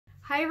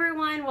Hi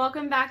everyone,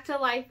 welcome back to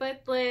Life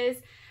with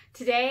Liz.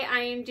 Today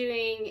I am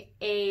doing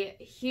a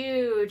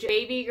huge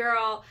baby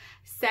girl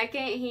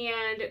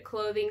secondhand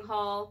clothing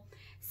haul.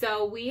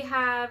 So we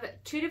have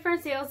two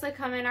different sales that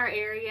come in our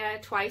area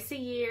twice a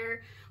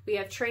year. We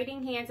have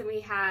Trading Hands and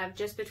we have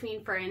Just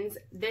Between Friends.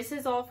 This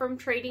is all from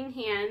Trading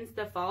Hands,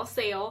 the fall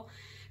sale.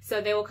 So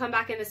they will come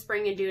back in the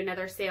spring and do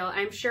another sale.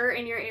 I'm sure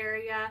in your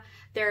area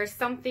there is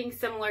something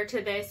similar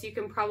to this. You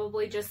can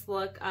probably just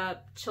look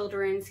up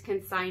children's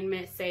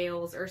consignment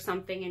sales or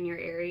something in your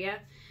area.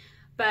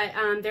 But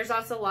there's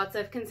also lots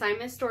of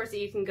consignment stores that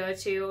you can go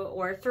to,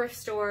 or thrift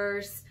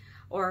stores,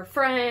 or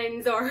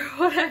friends, or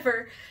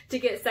whatever, to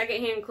get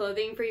secondhand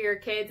clothing for your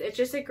kids. It's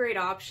just a great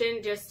option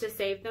just to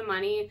save the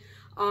money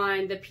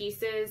on the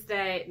pieces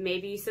that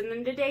maybe you send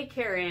them to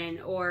daycare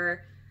in,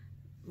 or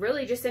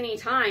really just any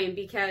time,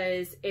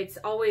 because it's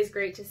always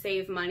great to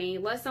save money.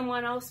 Let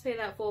someone else pay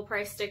that full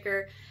price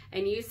sticker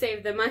and you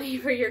save the money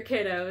for your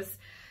kiddos.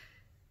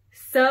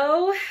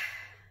 So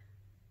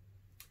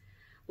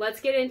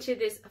let's get into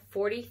this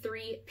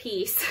 43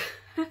 piece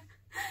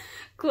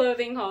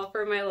clothing haul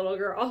for my little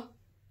girl.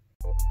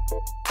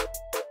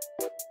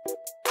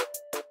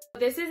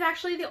 This is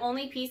actually the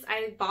only piece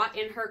I bought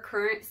in her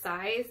current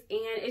size,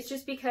 and it's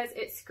just because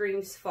it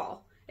screams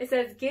fall. It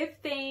says give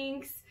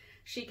thanks.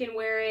 She can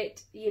wear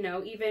it, you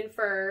know, even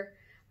for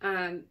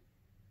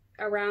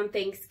around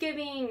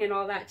Thanksgiving and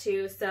all that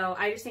too. So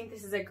I just think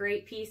this is a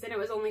great piece, and it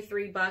was only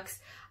 $3.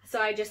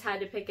 So I just had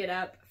to pick it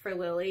up for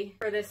Lily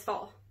for this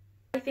fall.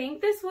 I think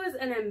this was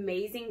an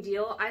amazing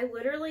deal. I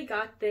literally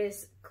got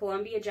this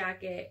Columbia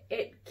jacket.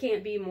 It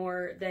can't be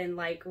more than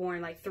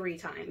worn 3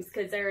 times,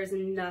 because there is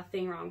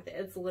nothing wrong with it.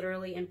 It's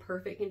literally in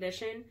perfect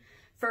condition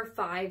for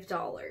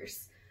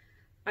 $5.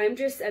 I'm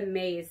just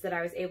amazed that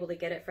I was able to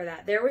get it for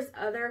that. There was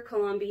other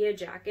Columbia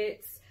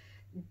jackets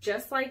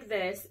just like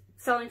this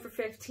selling for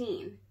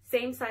 $15,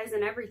 same size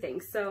and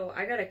everything. So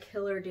I got a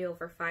killer deal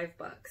for $5.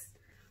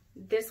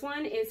 This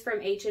one is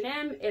from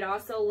H&M. It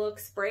also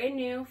looks brand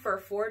new for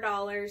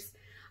 $4.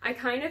 I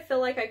kind of feel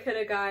like I could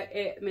have got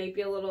it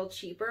maybe a little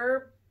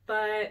cheaper,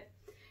 but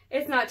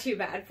it's not too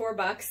bad.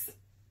 $4.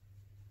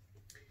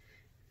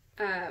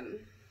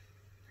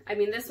 I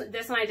mean, this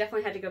one I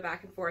definitely had to go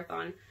back and forth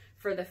on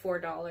for the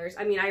 $4.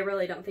 I mean, I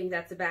really don't think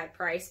that's a bad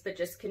price, but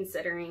just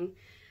considering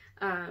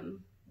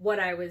what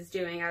I was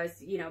doing, I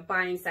was,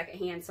 buying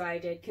secondhand, so I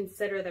did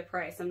consider the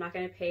price. I'm not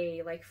going to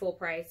pay full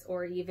price,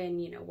 or even,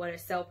 what a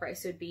sale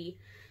price would be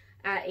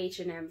at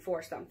H&M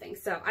for something.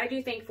 So I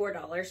do think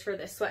 $4 for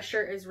this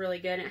sweatshirt is really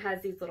good. It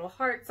has these little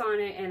hearts on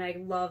it, and I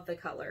love the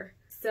color.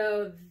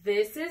 So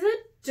this is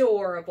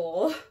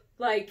adorable.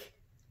 And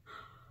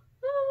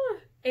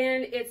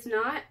it's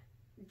not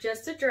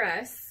just a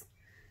dress,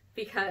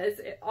 because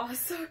it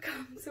also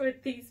comes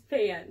with these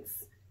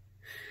pants,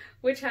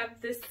 which have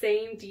the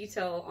same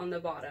detail on the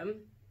bottom.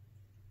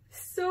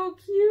 So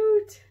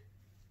cute.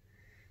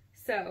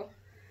 So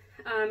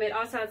it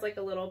also has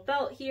a little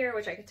belt here,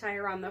 which I could tie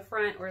around the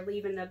front or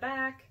leave in the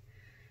back.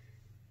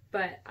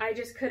 But I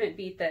just couldn't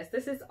beat this.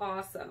 This is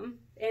awesome.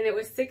 And it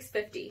was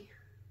 $6.50.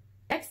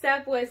 Next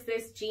up was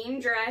this jean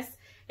dress.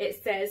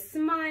 It says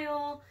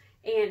smile,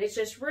 and it's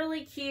just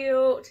really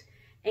cute.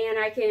 And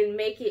I can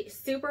make it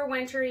super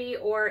wintry,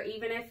 or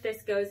even if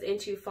this goes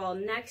into fall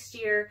next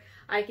year,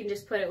 I can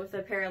just put it with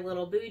a pair of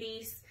little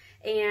booties.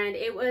 And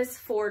it was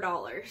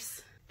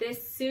 $4.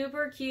 This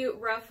super cute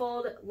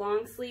ruffled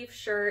long sleeve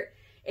shirt.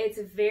 It's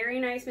very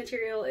nice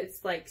material.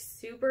 It's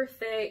super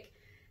thick,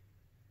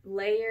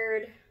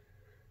 layered,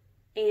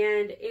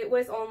 and it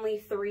was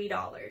only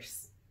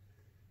 $3.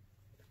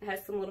 It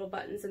has some little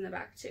buttons in the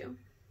back too.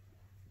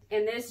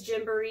 And this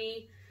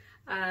gymboree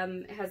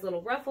has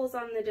little ruffles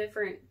on the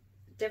different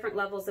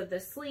levels of the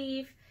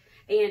sleeve,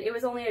 and it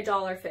was only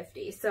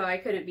 $1.50, so I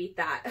couldn't beat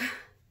that.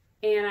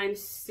 And I'm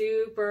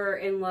super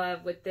in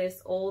love with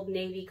this Old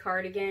Navy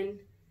cardigan.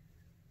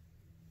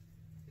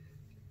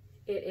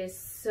 It is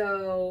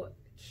so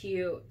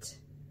cute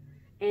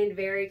and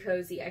very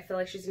cozy. I feel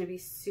like she's gonna be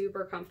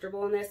super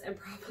comfortable in this and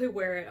probably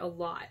wear it a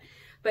lot.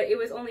 But it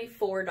was only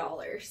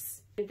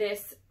 $4.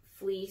 This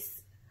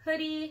fleece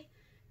hoodie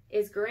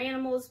is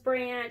Garanimals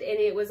brand, and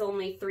it was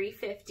only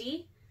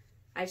 $3.50.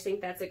 I just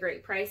think that's a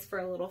great price for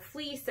a little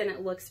fleece, and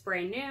it looks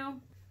brand new.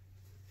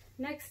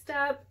 Next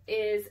up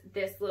is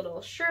this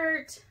little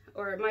shirt,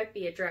 or it might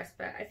be a dress,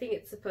 but I think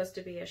it's supposed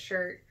to be a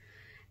shirt.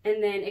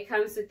 And then it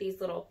comes with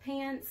these little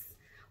pants.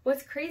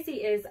 What's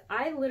crazy is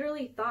I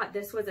literally thought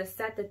this was a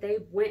set that they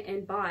went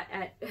and bought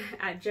at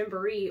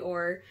Gymboree,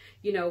 or,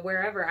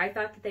 wherever. I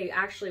thought that they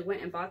actually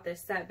went and bought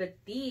this set, but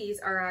these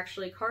are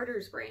actually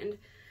Carter's brand.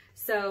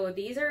 So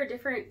these are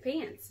different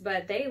pants,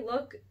 but they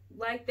look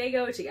like they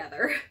go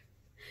together.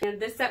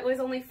 And this set was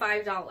only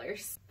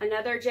 $5.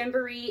 Another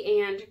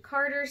Gymboree and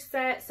Carter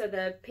set. So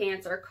the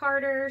pants are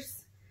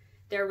Carter's.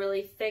 They're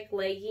really thick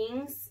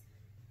leggings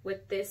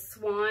with this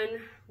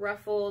swan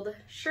ruffled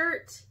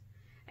shirt.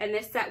 And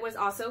this set was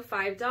also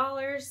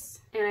 $5.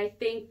 And I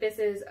think this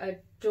is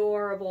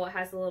adorable. It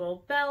has a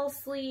little bell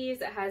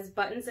sleeves. It has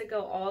buttons that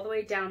go all the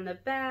way down the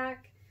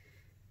back.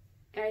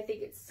 And I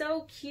think it's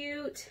so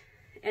cute.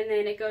 And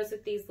then it goes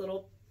with these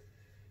little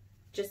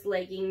just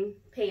legging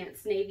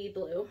pants, navy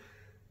blue.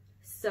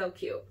 So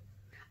cute.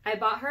 I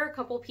bought her a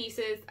couple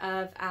pieces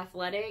of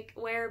athletic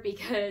wear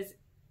because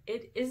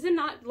it isn't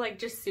not like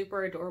just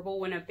super adorable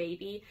when a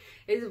baby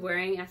is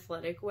wearing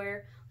athletic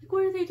wear. Like,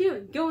 what are they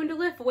doing? Going to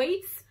lift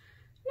weights?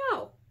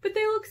 No, but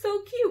they look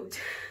so cute.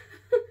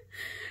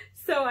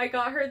 So I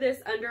got her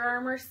this Under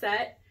Armour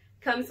set.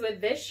 Comes with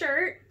this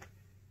shirt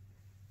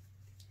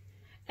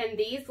and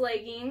these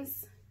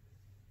leggings.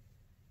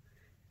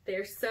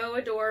 They're so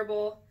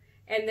adorable.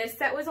 And this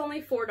set was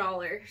only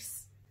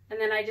 $4. And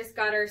then I just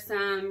got her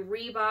some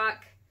Reebok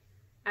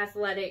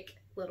athletic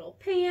little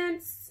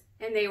pants,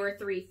 and they were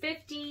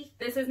 $3.50.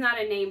 This is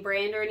not a name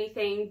brand or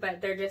anything, but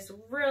they're just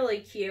really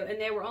cute, and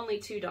they were only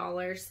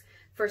 $2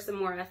 for some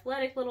more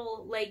athletic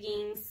little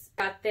leggings.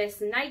 Got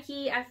this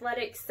Nike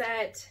athletic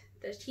set,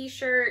 the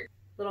t-shirt,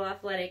 little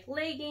athletic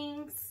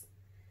leggings,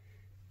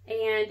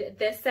 and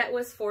this set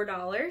was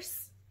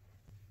 $4.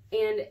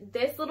 And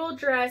this little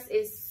dress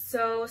is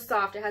so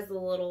soft. It has a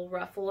little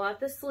ruffle at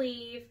the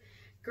sleeve,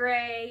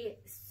 gray,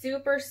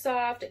 super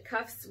soft. It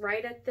cuffs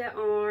right at the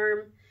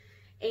arm,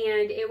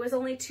 and it was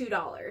only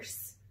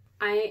 $2.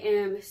 I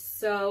am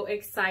so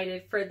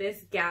excited for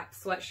this Gap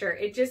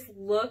sweatshirt. It just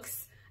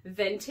looks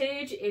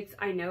vintage.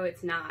 I know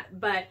it's not,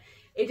 but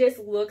it just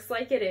looks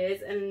like it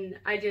is, and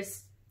I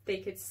just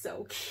think it's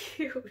so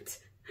cute.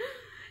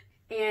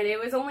 And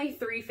it was only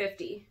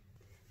 $3.50.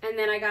 And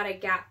then I got a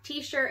Gap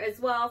t-shirt as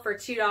well for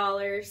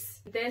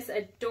 $2. This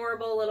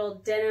adorable little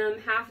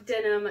denim, half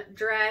denim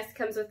dress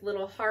comes with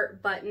little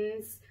heart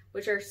buttons,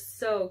 which are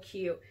so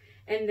cute.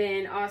 And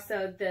then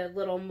also the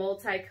little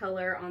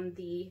multicolor on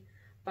the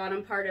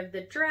bottom part of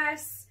the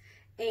dress.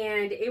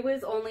 And it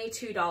was only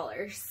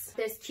 $2.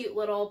 This cute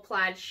little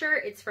plaid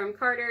shirt, it's from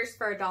Carter's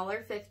for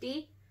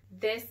 $1.50.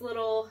 This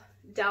little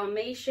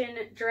Dalmatian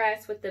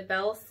dress with the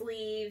bell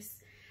sleeves.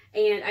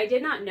 And I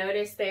did not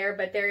notice there,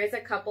 but there is a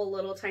couple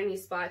little tiny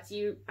spots.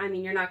 I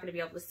mean, you're not going to be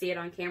able to see it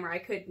on camera. I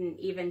couldn't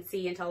even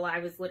see until I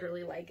was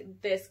literally like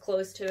this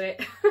close to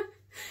it.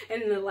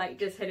 And the light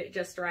just hit it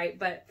just right.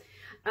 But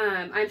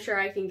I'm sure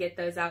I can get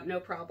those out no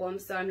problem.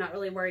 So I'm not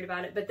really worried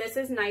about it. But this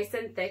is nice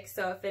and thick.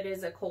 So if it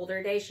is a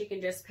colder day, she can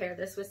just pair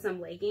this with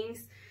some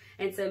leggings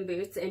and some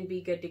boots and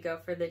be good to go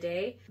for the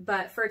day.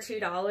 But for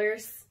 $2,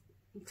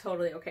 I'm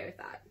totally okay with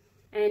that.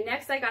 And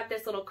next I got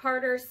this little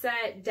Carter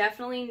set.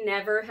 Definitely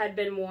never had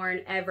been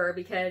worn ever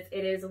because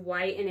it is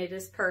white and it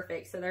is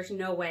perfect. So there's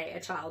no way a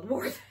child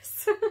wore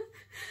this.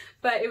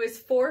 But it was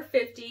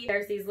 $4.50.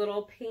 There's these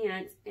little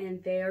pants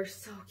and they are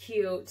so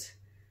cute.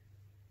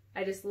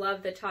 I just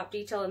love the top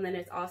detail, and then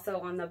it's also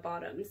on the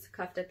bottoms,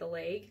 cuffed at the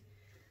leg.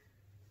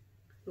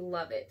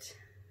 Love it.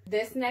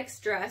 This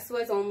next dress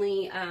was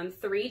only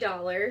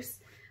 $3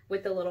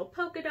 with the little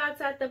polka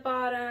dots at the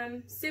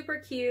bottom. Super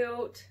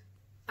cute.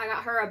 I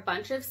got her a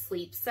bunch of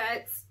sleep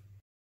sets.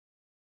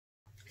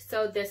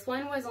 So this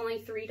one was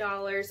only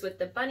 $3 with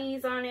the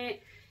bunnies on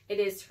it. It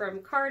is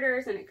from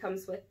Carter's and it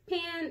comes with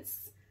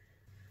pants.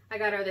 I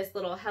got her this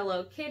little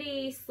Hello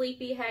Kitty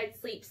sleepyhead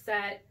sleep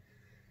set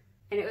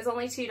and it was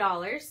only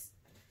 $2.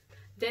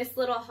 This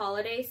little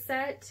holiday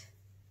set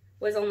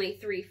was only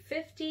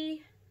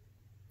 $3.50.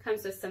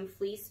 Comes with some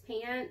fleece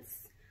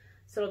pants,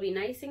 so it'll be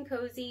nice and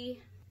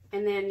cozy.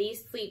 And then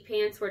these sleep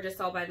pants were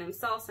just all by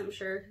themselves. I'm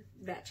sure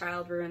that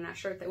child ruined that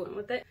shirt that went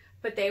with it.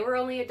 But they were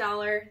only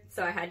 $1,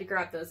 so I had to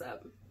grab those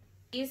up.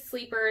 These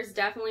sleepers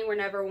definitely were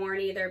never worn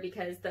either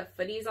because the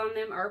footies on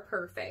them are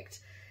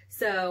perfect.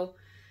 So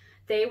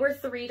they were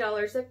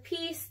 $3 a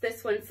piece.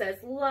 This one says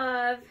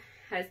love,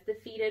 has the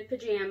fitted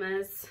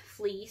pajamas,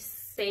 fleece.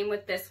 Same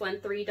with this one,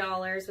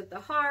 $3 with the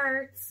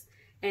hearts.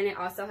 And it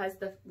also has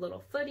the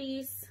little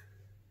footies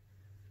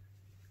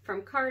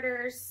from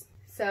Carter's.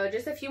 So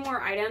just a few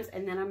more items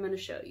and then I'm going to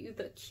show you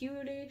the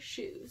cutest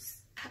shoes.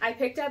 I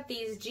picked up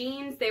these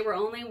jeans. They were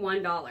only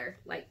 $1.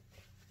 Like,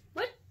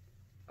 what?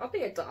 I'll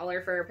pay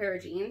 $1 for a pair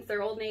of jeans.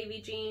 They're Old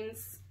Navy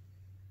jeans.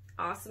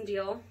 Awesome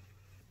deal.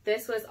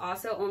 This was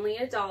also only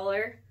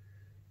 $1.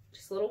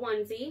 Just a little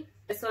onesie.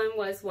 This one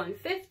was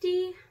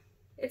 $1.50.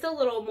 It's a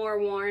little more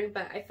worn,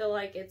 but I feel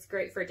like it's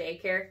great for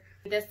daycare.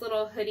 This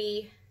little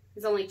hoodie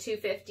is only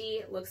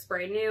 $2.50. It looks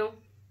brand new.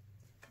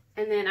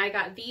 And then I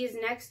got these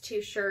next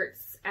two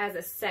shirts as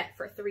a set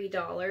for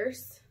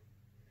 $3.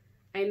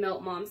 I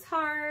Melt Mom's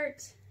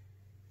Heart,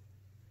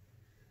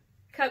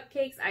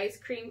 cupcakes, ice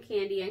cream,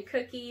 candy, and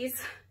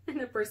cookies,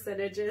 and the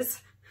percentages.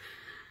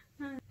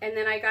 And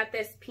then I got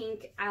this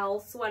pink owl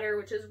sweater,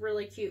 which is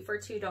really cute, for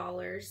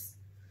 $2.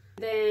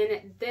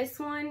 Then this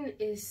one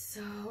is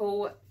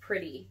so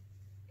pretty.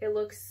 It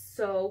looks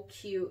so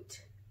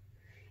cute.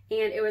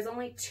 And it was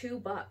only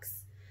 $2.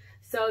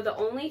 So the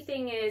only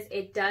thing is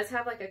it does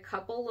have like a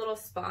couple little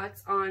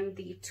spots on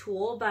the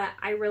tulle, but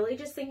I really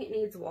just think it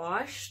needs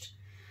washed.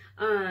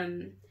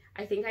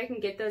 I think I can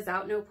get those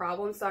out no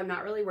problem, so I'm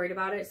not really worried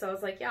about it. So I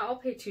was like, yeah, I'll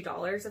pay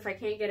 $2. If I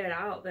can't get it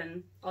out,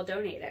 then I'll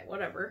donate it,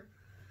 whatever.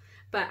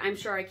 but I'm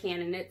sure I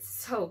can, and it's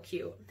so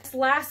cute. This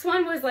last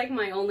one was like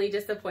my only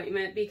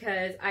disappointment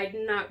because I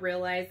did not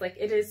realize, like,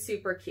 it is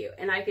super cute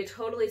and I could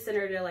totally send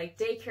her to like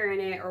daycare in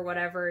it or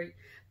whatever,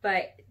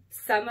 but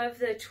some of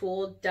the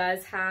tulle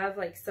does have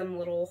like some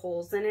little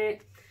holes in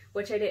it,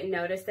 which I didn't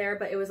notice there,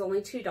 but it was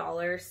only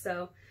 $2,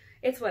 so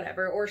it's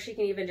whatever. Or she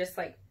can even just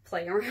like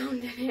play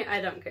around in it.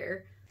 I don't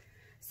care.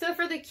 So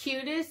for the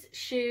cutest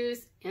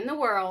shoes in the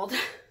world,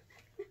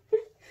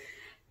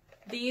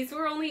 these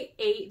were only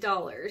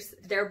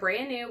 $8. They're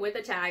brand new with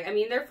a tag. I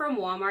mean, they're from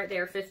Walmart.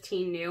 They're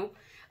 $15 new,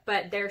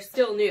 but they're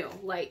still new.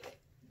 Like,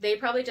 they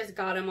probably just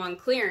got them on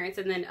clearance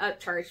and then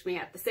upcharged me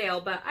at the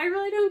sale, but I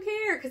really don't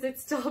care because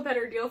it's still a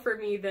better deal for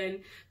me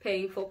than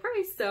paying full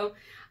price. So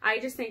I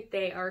just think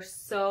they are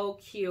so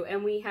cute.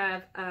 And we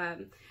have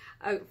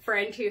a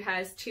friend who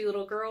has 2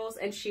 little girls,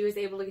 and she was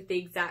able to get the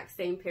exact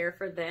same pair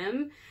for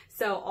them.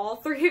 So all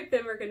 3 of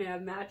them are going to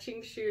have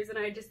matching shoes, and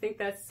I just think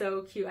that's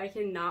so cute. I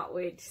cannot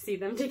wait to see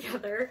them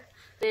together.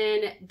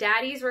 Then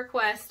Daddy's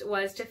request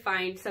was to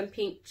find some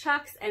pink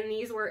Chucks, and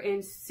these were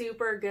in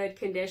super good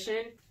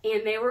condition,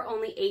 and they were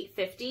only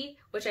 $8.50,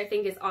 which I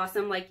think is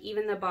awesome. Like,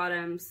 even the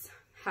bottoms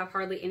have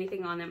hardly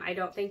anything on them. I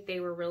don't think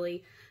they were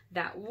really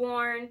that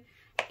worn,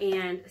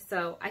 and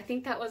so I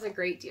think that was a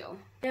great deal.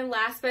 And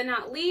last but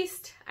not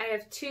least, I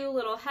have 2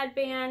 little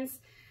headbands,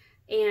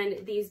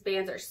 and these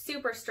bands are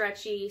super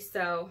stretchy,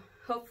 so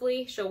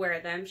hopefully she'll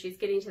wear them. She's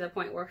getting to the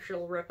point where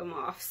she'll rip them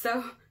off,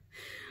 so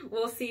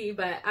we'll see.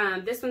 But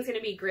this one's going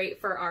to be great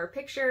for our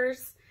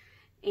pictures.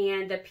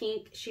 And the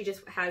pink, she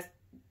just has,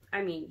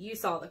 I mean, you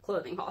saw the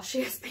clothing haul.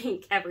 She has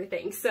pink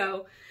everything.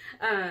 So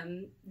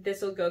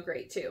this will go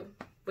great too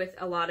with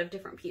a lot of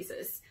different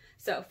pieces.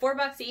 So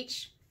 $4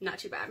 each, not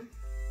too bad.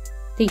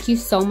 Thank you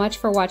so much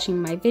for watching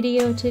my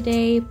video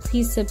today.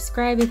 Please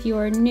subscribe if you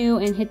are new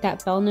and hit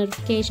that bell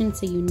notification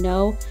so you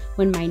know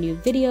when my new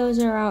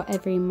videos are out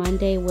every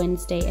Monday,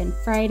 Wednesday, and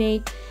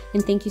Friday.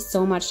 And thank you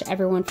so much to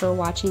everyone for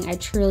watching. I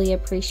truly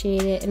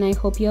appreciate it, and I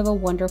hope you have a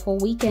wonderful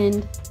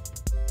weekend.